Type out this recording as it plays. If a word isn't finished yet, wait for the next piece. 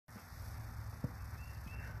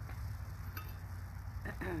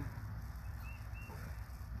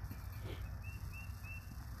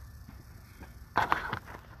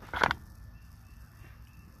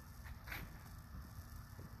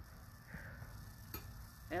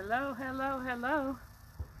Hello, hello, hello.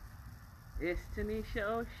 It's Tanisha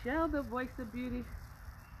O'Shell, the voice of beauty.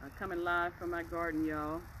 I'm coming live from my garden,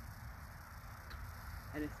 y'all.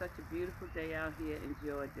 And it's such a beautiful day out here in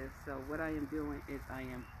Georgia. So what I am doing is I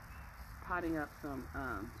am potting up some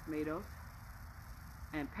tomatoes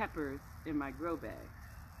and peppers in my grow bags.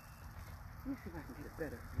 Let me see if I can get a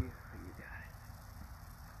better view for you guys.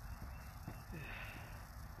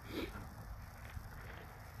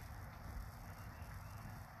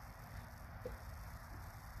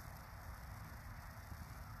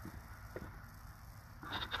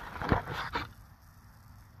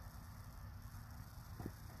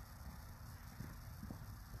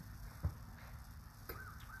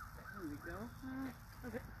 There we go.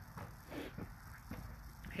 Okay.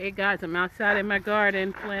 Hey guys, I'm outside in my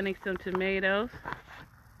garden planting some tomatoes.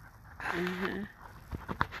 All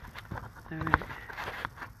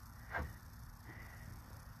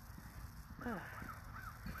right.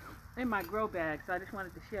 In my grow bag, so I just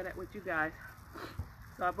wanted to share that with you guys.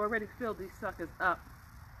 So I've already filled these suckers up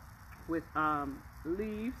with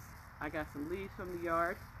leaves. I got some leaves from the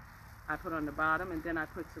yard I put on the bottom, and then I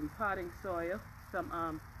put some potting soil,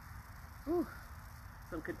 some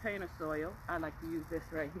container soil. I like to use this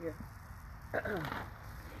right here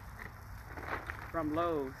from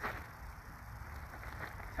Lowe's.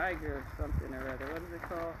 Tiger something or other. What is it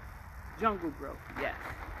called? Jungle Growth. Yes.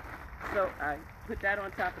 So I put that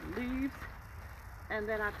on top of the leaves, and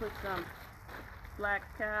then I put some Black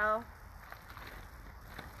Cow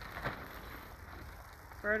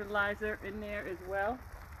fertilizer in there as well.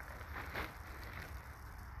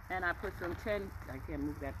 And I put some 10, I can't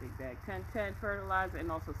move that big bag, 10-10 fertilizer,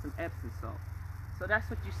 and also some Epsom salt. So that's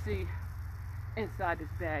what you see inside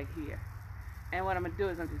this bag here. And what I'm going to do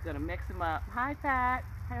is I'm just going to mix them up. Hi, Pat.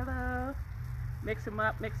 Hello. Mix them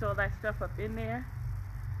up, mix all that stuff up in there.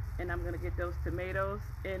 And I'm going to get those tomatoes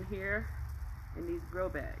in here in these grow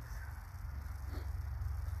bags.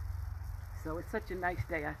 So it's such a nice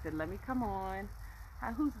day. I said, let me come on.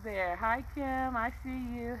 Hi, who's there? Hi, Kim. I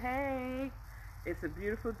see you. Hey. It's a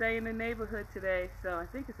beautiful day in the neighborhood today. So I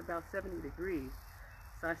think it's about 70 degrees.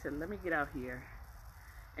 So I said, let me get out here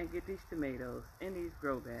and get these tomatoes in these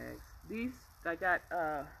grow bags. These, I got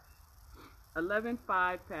 11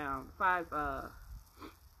 5-gallon,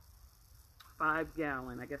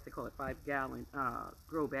 I guess they call it 5-gallon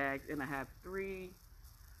grow bags, and I have 3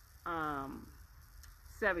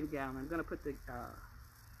 7-gallon. I'm gonna put the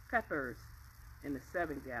peppers in the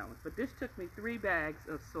 7 gallons. But this took me 3 bags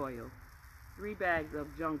of soil, 3 bags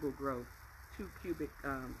of Jungle Growth, 2 cubic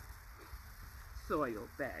soil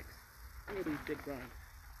bags. Look at these big bags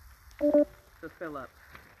to fill up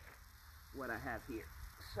what I have here.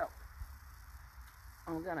 So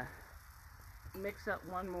I'm gonna mix up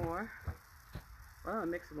one more. Well, I'll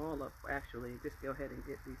mix them all up actually. Just go ahead and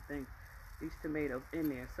get these tomatoes in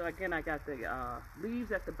there. So again, I got the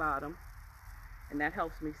leaves at the bottom, and that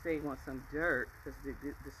helps me save on some dirt because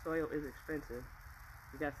the soil is expensive.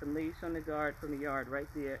 We got some leaves from the yard right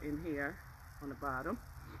there in here on the bottom,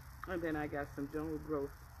 and then I got some Jungle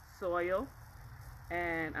Growth soil,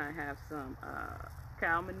 and I have some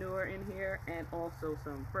cow manure in here, and also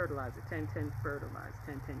some fertilizer, 10-10 fertilizer,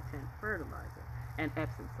 10-10-10 fertilizer, and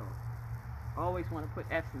Epsom salt. Always want to put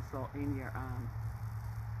Epsom salt in your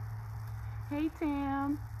Hey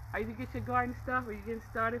Tam, are you get your garden stuff? Are you getting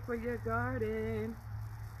started for your garden?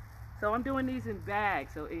 So I'm doing these in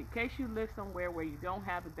bags. So in case you live somewhere where you don't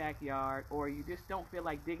have a backyard, or you just don't feel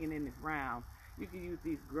like digging in the ground, you can use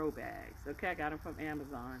these grow bags. Okay, I got them from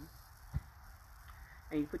Amazon.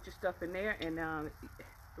 And you put your stuff in there, and the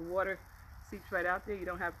water seeps right out there. You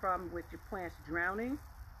don't have a problem with your plants drowning,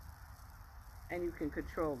 and you can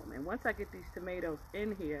control them. And once I get these tomatoes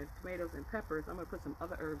in here, tomatoes and peppers, I'm going to put some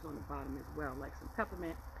other herbs on the bottom as well, like some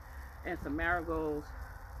peppermint and some marigolds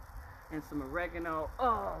and some oregano,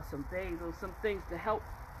 some basil, some things to help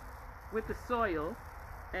with the soil,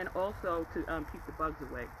 and also to keep the bugs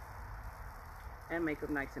away and make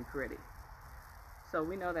them nice and pretty. So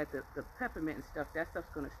we know that the peppermint and stuff, that stuff's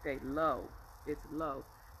going to stay low. It's low.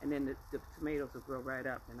 And then the tomatoes will grow right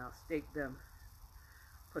up, and I'll stake them,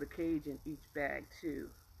 put a cage in each bag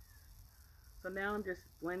too. So now I'm just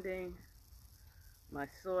blending my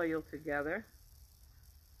soil together,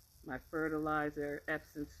 my fertilizer,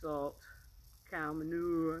 Epsom salt, cow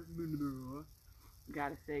manure,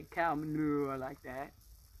 gotta say cow manure like that.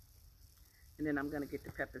 And then I'm gonna get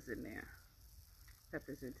the peppers in there,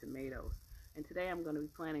 peppers and tomatoes. And today I'm gonna be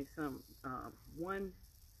planting some 1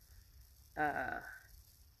 uh,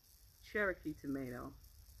 Cherokee tomato.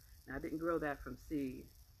 Now, I didn't grow that from seed,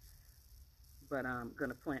 but I'm going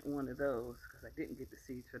to plant one of those because I didn't get the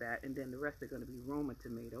seeds for that. And then the rest are going to be Roma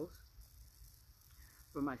tomatoes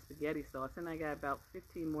for my spaghetti sauce. And I got about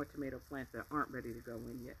 15 more tomato plants that aren't ready to go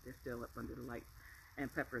in yet. They're still up under the light,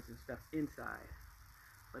 and peppers and stuff inside.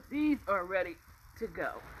 But these are ready to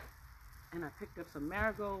go. And I picked up some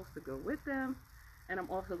marigolds to go with them. And I'm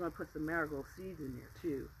also going to put some marigold seeds in there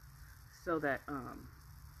too, so that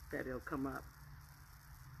that it'll come up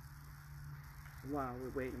while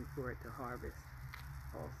we're waiting for it to harvest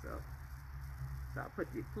also. So I'll put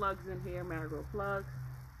the plugs in here, marigold plugs,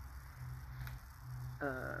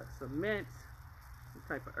 some mint, some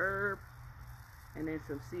type of herb, and then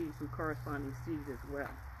some seeds, some corresponding seeds as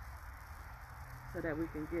well, so that we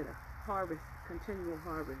can get a harvest, continual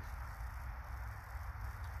harvest.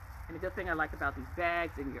 And the good thing I like about these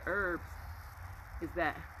bags and your herbs is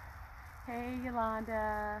that, hey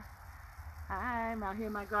Yolanda, hi, I'm out here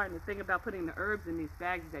in my garden. The thing about putting the herbs in these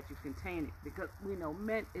bags is that you contain it, because we know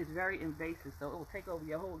mint is very invasive, so it will take over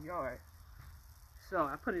your whole yard. So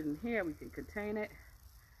I put it in here, we can contain it.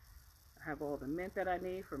 I have all the mint that I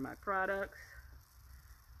need for my products,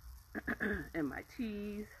 and my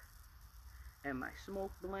teas, and my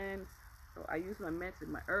smoke blends. So I use my mints and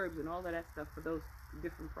my herbs and all of that stuff for those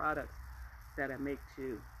different products that I make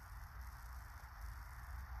too.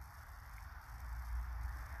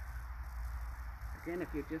 Again, if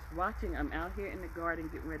you're just watching, I'm out here in the garden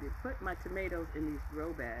getting ready to put my tomatoes in these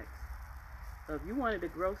grow bags. So if you wanted to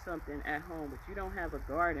grow something at home but you don't have a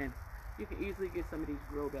garden, you can easily get some of these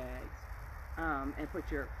grow bags and put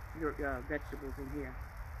your vegetables in here.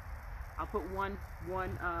 I'll put one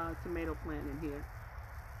tomato plant in here,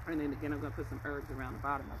 and then again I'm going to put some herbs around the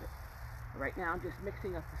bottom of it. Right now I'm just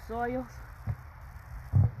mixing up the soils.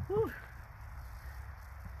 Whew.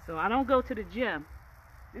 So I don't go to the gym.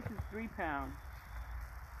 This is 3 pounds.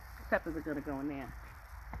 Peppers are going to go in there.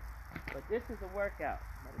 But this is a workout.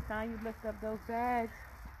 By the time you lift up those bags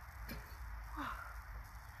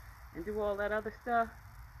and do all that other stuff,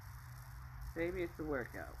 baby, it's a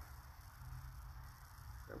workout.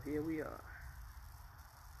 So here we are.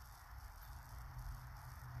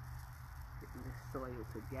 Getting this soil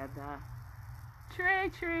together.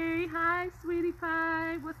 Trey, hi, sweetie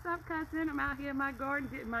pie. What's up, cousin? I'm out here in my garden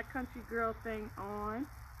getting my country girl thing on.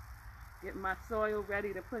 Getting my soil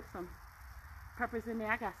ready to put some peppers in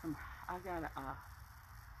there. I got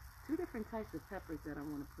 2 different types of peppers that I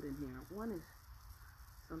want to put in here. One is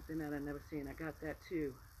something that I've never seen. I got that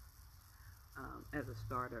too as a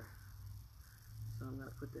starter. So I'm going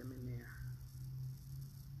to put them in there.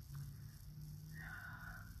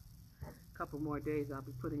 Couple more days I'll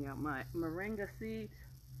be putting out my moringa seeds.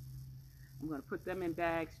 I'm going to put them in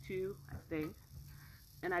bags too, I think.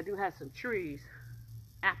 And I do have some trees,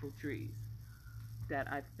 apple trees, that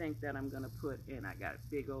I think that I'm going to put in. I got a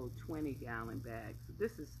big old 20-gallon bag. So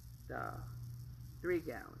this is 3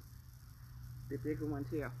 gallons. The bigger ones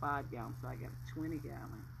here are 5 gallons, so I got a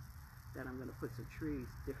 20-gallon that I'm going to put some trees,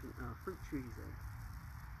 different fruit trees in.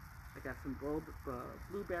 I got some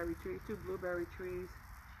blueberry trees, 2 blueberry trees,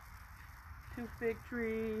 2 fig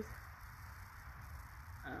trees,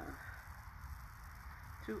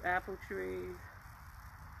 2 apple trees,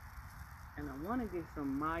 and I want to get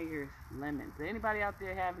some Myers lemons. Does anybody out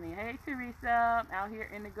there have any? Hey Teresa, I'm out here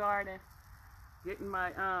in the garden getting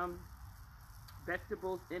my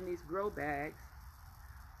vegetables in these grow bags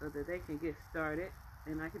so that they can get started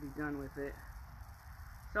and I can be done with it.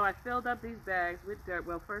 So I filled up these bags with dirt.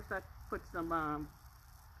 Well, first I put some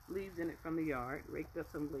leaves in it from the yard, raked up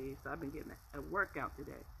some leaves. So I've been getting a workout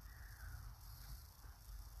today.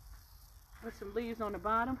 Put some leaves on the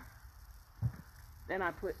bottom. Then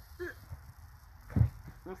I put,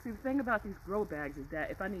 now see, the thing about these grow bags is that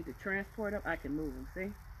if I need to transport them, I can move them,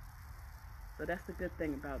 see? So that's the good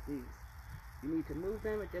thing about these. You need to move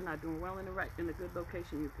them. If they're not doing well in a good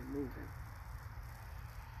location, you can move them.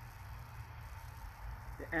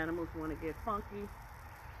 If the animals want to get funky,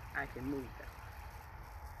 I can move them.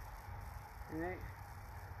 Alright,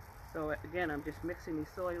 so again, I'm just mixing these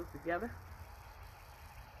soils together,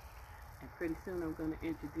 and pretty soon I'm going to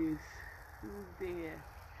introduce who's there.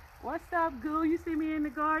 What's up, Goo? You see me in the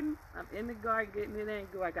garden? I'm in the garden getting it in.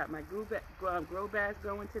 Goo, I got my grow bags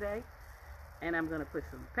going today, and I'm going to put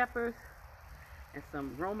some peppers and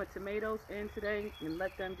some Roma tomatoes in today and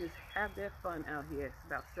let them just have their fun out here. It's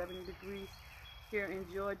about 70 degrees here in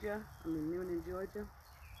Georgia. I'm in Newnan, Georgia.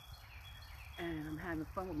 And I'm having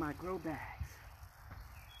fun with my grow bags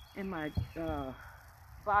in my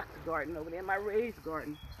box garden over there, my raised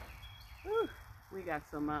garden. Whew. We got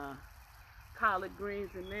some collard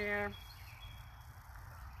greens in there.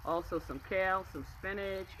 Also some kale, some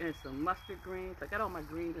spinach, and some mustard greens. I got all my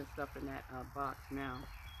greens and stuff in that box now.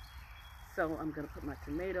 So I'm going to put my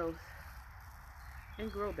tomatoes in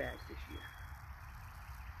grow bags this year.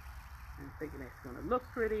 I'm thinking it's going to look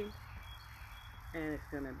pretty, and it's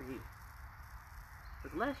going to be,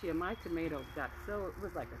 because last year my tomatoes got so, it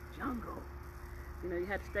was like a jungle. You know, you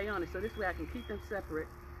had to stay on it. So this way I can keep them separate,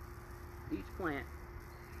 each plant,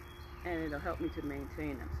 and it'll help me to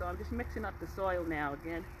maintain them. So I'm just mixing up the soil now.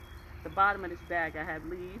 Again, the bottom of this bag I have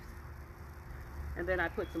leaves, and then I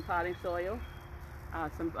put some potting soil,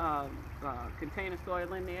 some container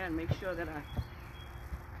soil in there, and make sure that I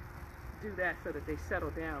do that so that they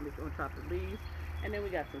settle down on top of the leaves. And then we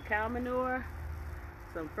got some cow manure,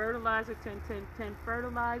 some fertilizer, 10-10-10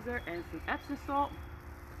 fertilizer, and some Epsom salt.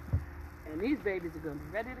 And these babies are going to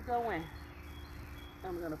be ready to go in.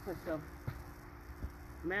 I'm going to put some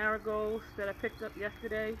marigolds that I picked up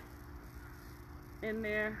yesterday in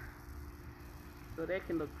there so they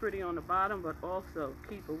can look pretty on the bottom, but also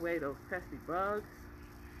keep away those pesky bugs.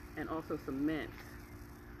 And also some mint.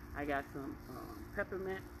 I got some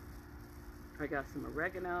peppermint. I got some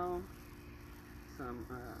oregano, some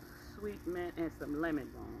sweet mint, and some lemon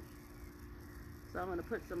balm. So I'm going to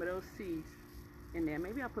put some of those seeds in there.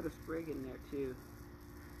 Maybe I'll put a sprig in there too.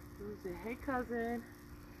 Who's there? Hey cousin,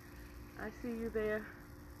 I see you there.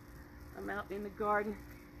 I'm out in the garden.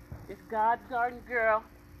 It's God's garden girl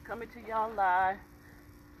coming to y'all live.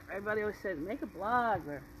 Everybody always says make a blog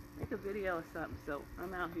or make a video or something. So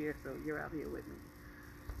I'm out here, so you're out here with me.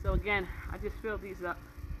 So again, I just filled these up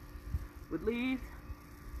with leaves,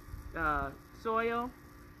 soil,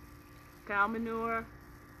 cow manure,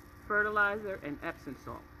 fertilizer, and Epsom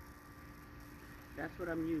salt. That's what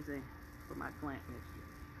I'm using for my plant mixture,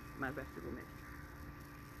 my vegetable mixture.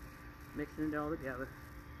 Mixing it all together.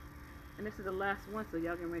 And this is the last one, so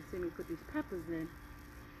y'all can see me put these peppers in,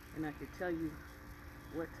 and I can tell you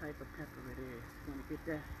what type of pepper it is. Want to get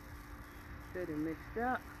that good and mixed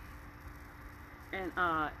up. And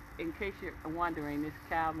in case you're wondering, this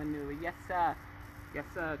cow manure, yes sir, yes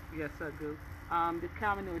sir, yes sir, Goo. This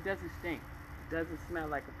cow manure doesn't stink. It doesn't smell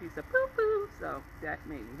like a piece of poo-poo, so that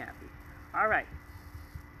made me happy. All right,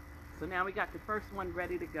 so now we got the first one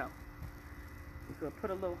ready to go. I'm going to put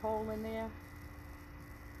a little hole in there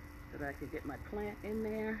so that I can get my plant in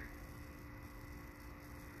there.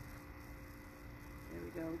 There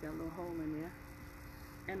we go, we got a little hole in there.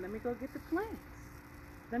 And let me go get the plants.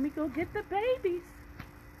 Let me go get the babies.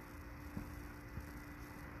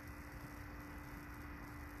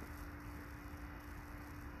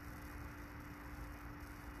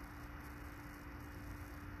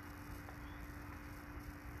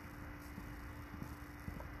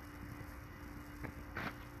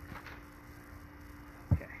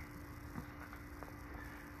 Okay.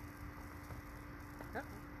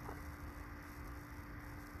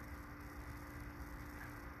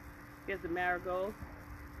 Here's the marigold.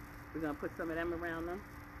 We're going to put some of them around them.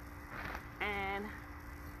 And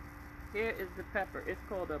here is the pepper. It's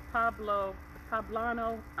called a Poblano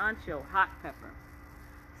Ancho hot pepper.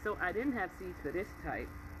 So I didn't have seeds for this type.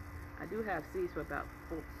 I do have seeds for about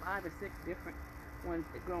 5 or 6 different ones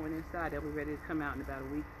that growing inside that will be ready to come out in about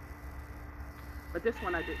a week. But this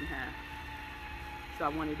one I didn't have. So I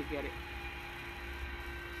wanted to get it.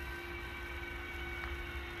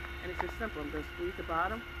 And it's just simple. I'm going to squeeze the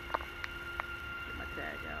bottom. Get my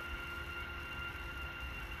tag out.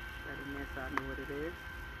 Right in there so I know what it is.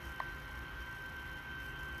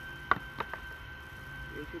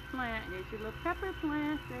 Here's your plant. Here's your little pepper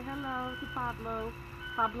plant. Say hello to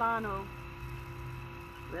Poblano.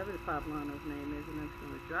 Whatever the Poblano's name is. And I'm just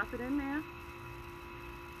going to drop it in there.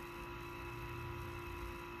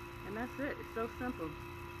 And that's it. It's so simple.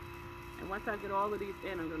 And once I get all of these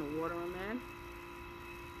in, I'm going to water them in.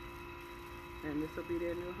 And this will be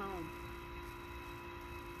their new home.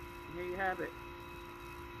 And here you have it.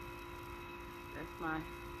 That's my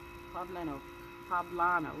Poblano.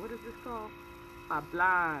 What is this called?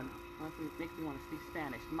 Poblano. It makes me want to speak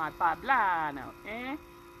Spanish. My Poblano. Eh?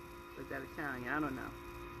 Or is that Italian? I don't know.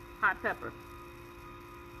 Hot pepper.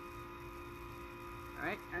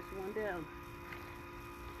 Alright, that's one down.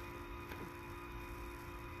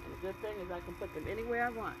 And the good thing is I can put them anywhere I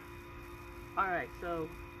want. Alright, so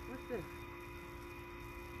what's this?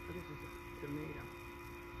 Oh, this is a tomato.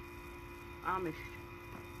 Amish.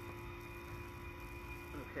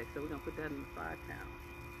 Okay, so we're going to put that in the 5-pound.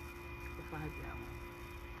 The 5-gallon.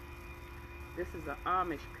 This is an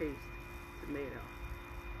Amish paste tomato.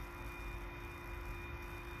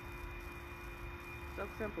 So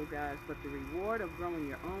simple, guys, but the reward of growing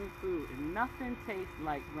your own food, and nothing tastes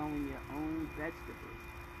like growing your own vegetables.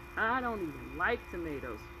 I don't even like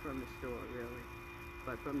tomatoes from the store really,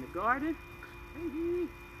 but from the garden, baby.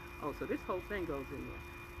 Oh, so this whole thing goes in there.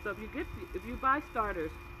 So if you buy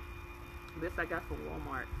starters, this I got from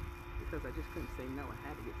Walmart because I just couldn't say no. I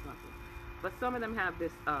had to get something. But some of them have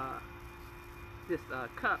this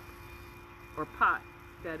cup or pot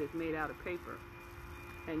that is made out of paper,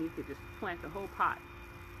 and you could just plant the whole pot,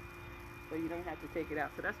 so you don't have to take it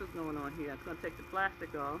out. So that's what's going on here. I'm going to take the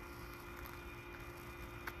plastic off.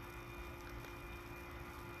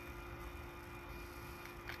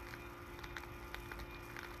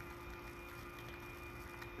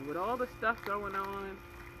 And with all the stuff going on,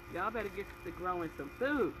 y'all better get to growing some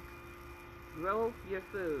food. Grow your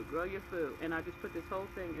food. Grow your food. And I just put this whole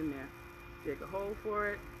thing in there. Dig a hole for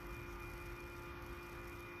it.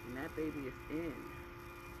 And that baby is in.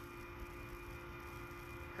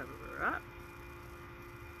 Cover her up.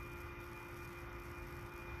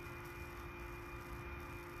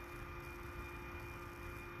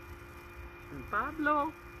 And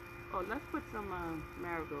Pablo. Oh, let's put some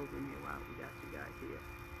marigolds in here while we got you guys here.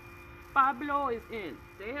 Pablo is in.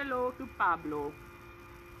 Say hello to Pablo.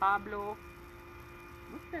 Pablo.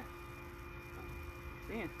 What's that? Oh,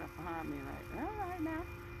 seeing stuff behind me like, all right now.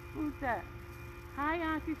 Who's that? Hi,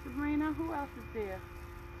 Auntie Sabrina. Who else is there?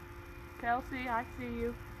 Kelsey, I see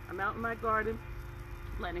you. I'm out in my garden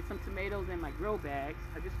planting some tomatoes in my grow bags.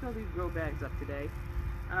 I just filled these grow bags up today.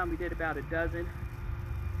 We did about a dozen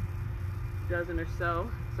or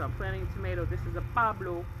so. So I'm planting tomato. This is a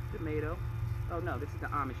Pablo tomato. Oh no, this is the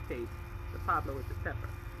Amish paste. The Pablo is the pepper.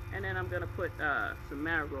 And then I'm going to put some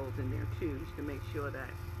marigolds in there too, just to make sure that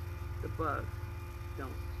the bugs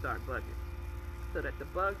don't start bugging. So that the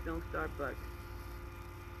bugs don't start bugging.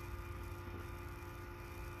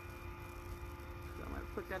 So I'm going to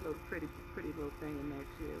put that little pretty little thing in there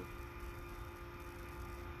too.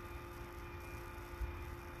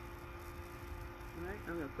 Alright,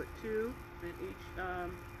 I'm going to put 2 in each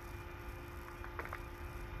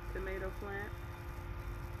tomato plant.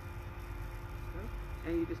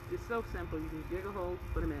 And you just, it's so simple. You just dig a hole,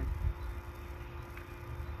 put them in.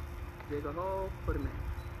 Dig a hole, put them in.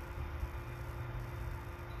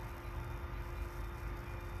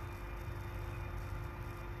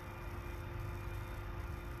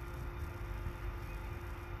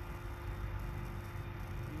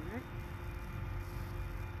 Alright.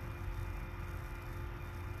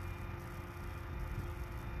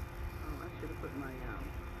 Oh, I should have put my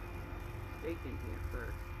steak in here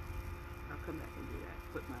first. I'll come back and do that.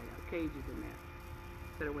 Put my cages in there.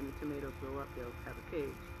 So that when the tomatoes grow up, they'll have a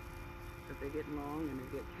cage. If they get long and they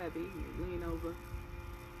get heavy, you lean over.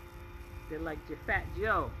 They're like Fat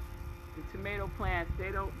Joe. The tomato plants,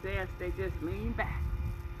 they don't dance, they just lean back.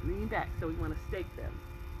 Lean back, so we want to stake them.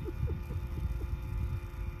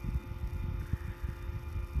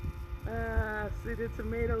 See, the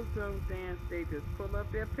tomatoes don't dance, they just pull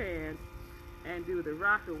up their pants and do the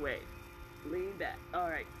rockaway. Lean back.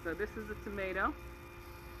 Alright, so this is a tomato.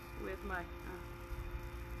 Where's my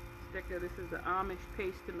sticker? This is the Amish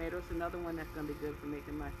paste tomato. It's another one that's going to be good for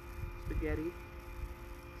making my spaghetti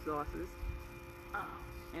sauces. Oh,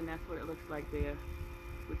 and that's what it looks like there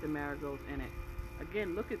with the marigolds in it.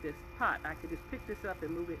 Again, look at this pot. I could just pick this up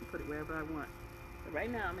and move it and put it wherever I want. But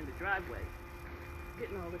right now I'm in the driveway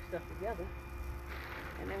getting all this stuff together.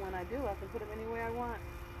 And then when I do, I can put them anywhere I want.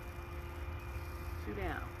 2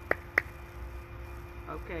 down.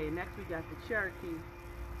 Okay, next we got the Cherokee.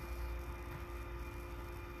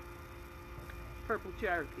 Purple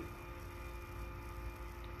Cherokee.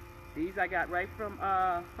 These I got right from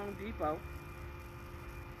Home Depot.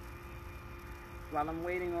 While I'm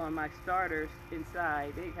waiting on my starters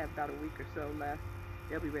inside, they have about a week or so left.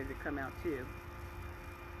 They'll be ready to come out too.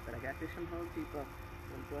 But I got this from Home Depot.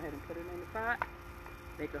 So go ahead and put it in the pot.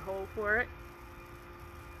 Make a hole for it.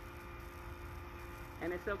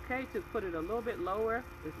 And it's okay to put it a little bit lower.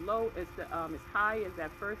 As high as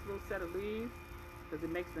that first little set of leaves, because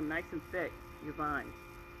it makes them nice and thick, your vines.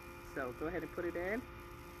 So go ahead and put it in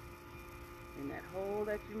that hole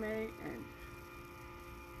that you made, and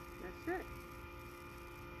that's it.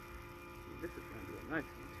 This is going to be a nice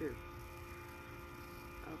one too.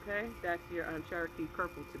 Okay, that's your Cherokee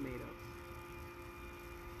purple tomatoes.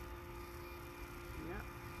 Yeah,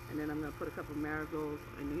 and then I'm going to put a couple marigolds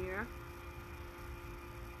in here.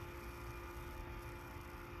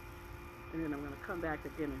 And then I'm going to come back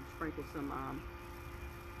again and sprinkle some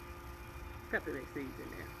peppermint seeds in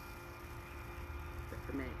there.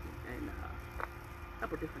 Peppermint and a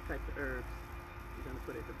couple different types of herbs. You're going to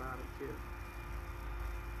put at the bottom too.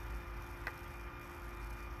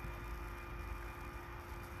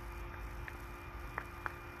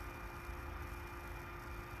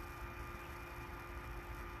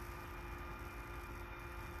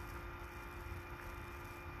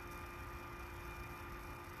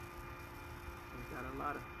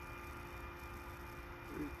 lot of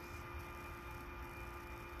roots.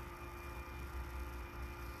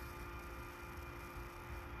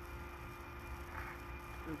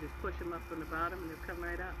 And just push them up from the bottom and they'll come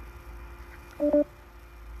right up. I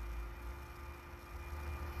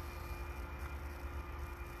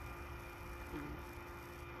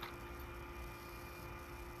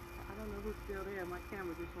don't know who's still there. My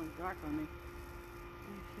camera just went dark on me.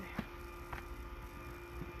 Let me see.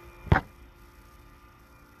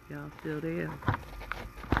 Y'all still there?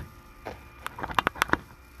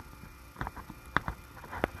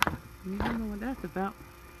 I don't know what that's about.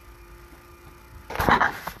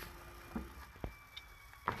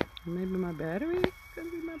 Maybe my battery? Could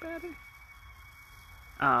it be my battery?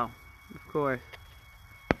 Oh, of course.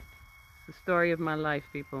 It's the story of my life,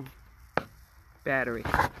 people. Battery.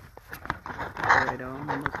 Alright, I'm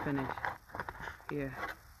almost finished here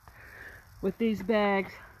with these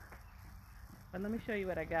bags. But let me show you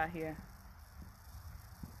what I got here.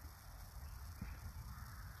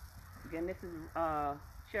 Again, this is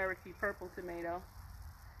Cherokee purple tomato,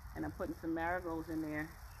 and I'm putting some marigolds in there.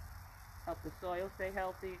 Help the soil stay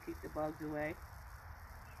healthy, keep the bugs away.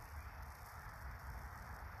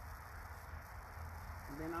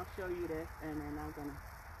 And then I'll show you this, and then I'm gonna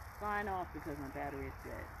sign off because my battery is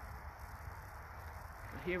dead.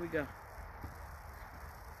 So here we go.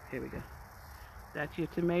 Here we go. That's your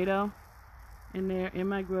tomato in there in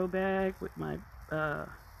my grow bag with my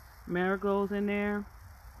marigolds in there.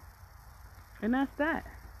 And that's that.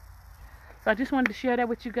 So I just wanted to share that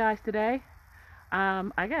with you guys today.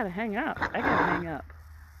 I gotta hang up.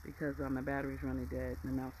 Because my battery's running dead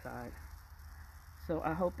and I'm outside. So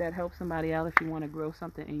I hope that helps somebody out if you want to grow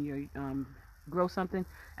something in your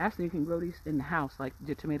Actually, you can grow these in the house, like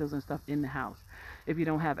your tomatoes and stuff in the house, if you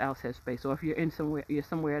don't have outside space, or if you're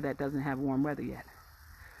somewhere that doesn't have warm weather yet.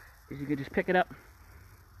 Is you can just pick it up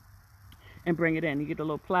and bring it in. You get a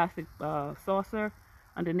little plastic saucer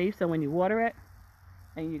underneath, so when you water it,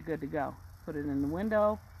 and you're good to go. Put it in the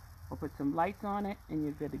window, or put some lights on it, and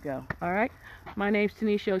you're good to go. All right. My name's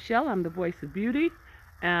Tanisha O'Shell. I'm the voice of beauty.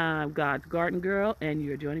 I'm God's garden girl, and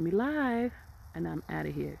you're joining me live. And I'm out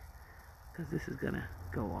of here because this is gonna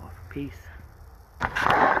go off. Peace.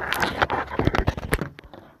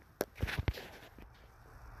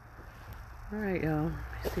 All right, y'all.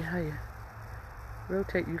 See how you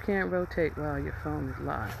rotate. You can't rotate while your phone is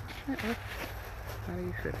live. How do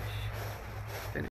you finish?